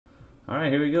Alright,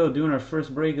 here we go, doing our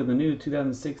first break of the new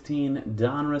 2016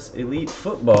 Donruss Elite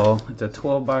Football. It's a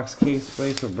 12-box case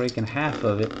break. We're breaking half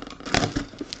of it.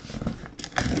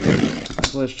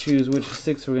 So let's choose which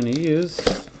 6 we're going to use.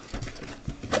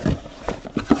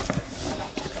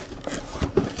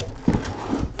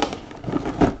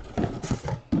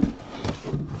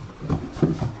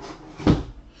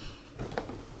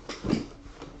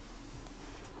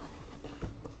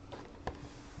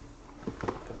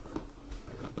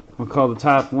 We'll call the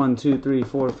top 1, 2, 3,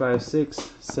 4, 5,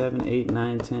 6, 7, 8,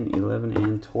 9, 10, 11,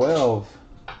 and 12.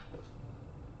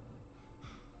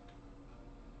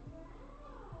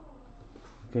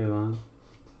 Okay, Lon.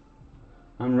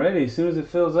 I'm ready. As soon as it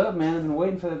fills up, man, I've been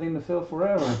waiting for that thing to fill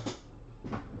forever.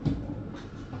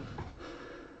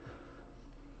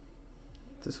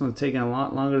 This one's taking a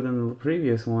lot longer than the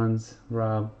previous ones,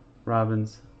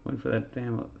 Robbins. Waiting for that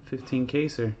damn 15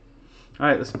 caser.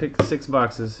 Alright, let's pick the 6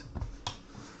 boxes.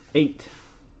 8.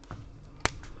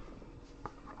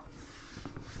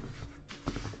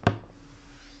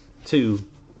 2.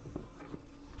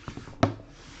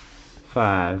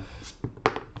 5.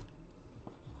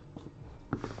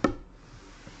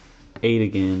 8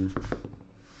 again.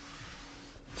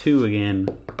 2 again.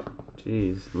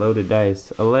 Jeez, loaded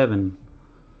dice. 11.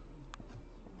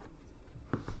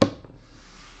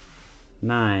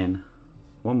 9.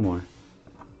 One more.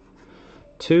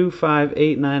 2, 5,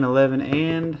 8, 9, 11,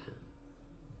 and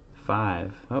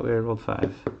 5. Oh, we already rolled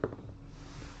 5.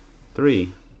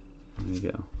 3. There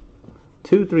you go.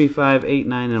 2, 3, 5, 8,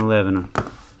 9, and 11.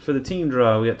 For the team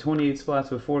draw, we got 28 spots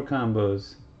with 4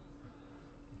 combos.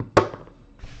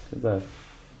 Good luck.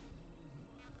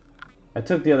 I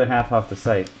took the other half off the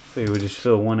site. Figured we'd just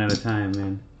fill one at a time,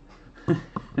 man.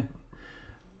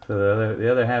 So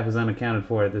the other half is unaccounted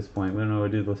for at this point. We don't know what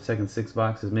to do with the second 6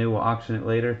 boxes. Maybe we'll auction it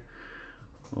later.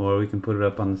 Or we can put it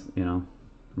up on,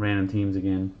 random teams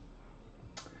again.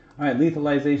 Alright,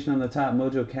 lethalization on the top,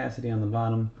 Mojo Cassidy on the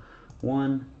bottom.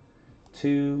 1,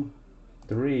 2,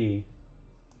 3.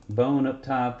 Bone up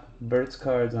top, Bert's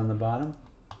cards on the bottom.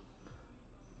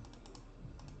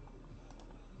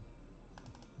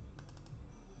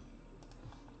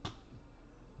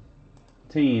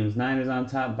 Teams, Niners on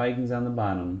top, Vikings on the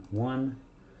bottom. 1,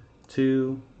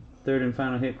 2, third and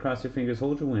final hit, cross your fingers,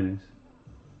 hold your winners.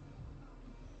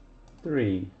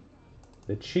 3.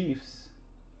 The Chiefs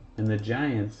and the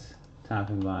Giants, top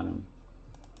and bottom.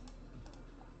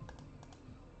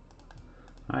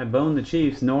 Alright, bone the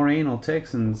Chiefs, Anal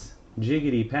Texans,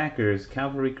 Jiggity Packers,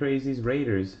 Cavalry Crazies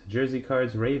Raiders, Jersey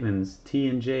Cards Ravens,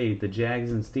 T&J the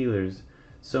Jags and Steelers,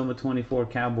 Soma 24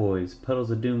 Cowboys, Puddles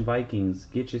of Doom Vikings,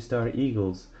 Get Your Star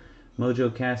Eagles,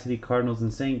 Mojo Cassidy Cardinals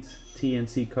and Saints,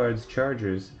 TNC Cards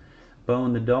Chargers,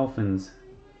 Bone the Dolphins,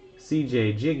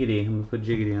 CJ Jiggity, I'm going to put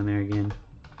Jiggity on there again,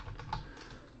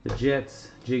 the Jets,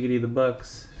 Jiggity the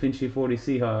Bucks, Finchy 40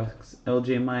 Seahawks,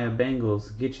 LJ Maya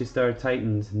Bengals, Get Your Star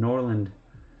Titans, Norland,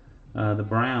 the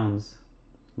Browns.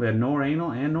 We had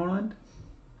Anal and Norland?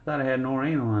 I thought I had Anal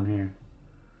on here.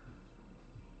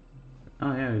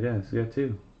 Oh yeah, it does. We got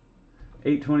 2.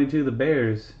 822 the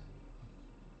Bears.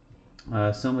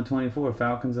 Soma 24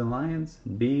 Falcons and Lions.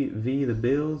 V the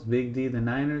Bills. Big D the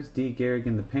Niners. D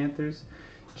Garrigan the Panthers.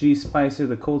 G Spicer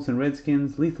the Colts and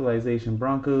Redskins. Lethalization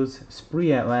Broncos.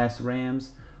 Spree at Last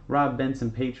Rams. Rob Benson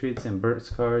Patriots, and Bert's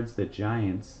cards the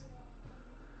Giants.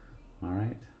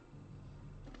 Alright.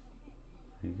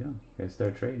 There you go. Guys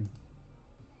start trading.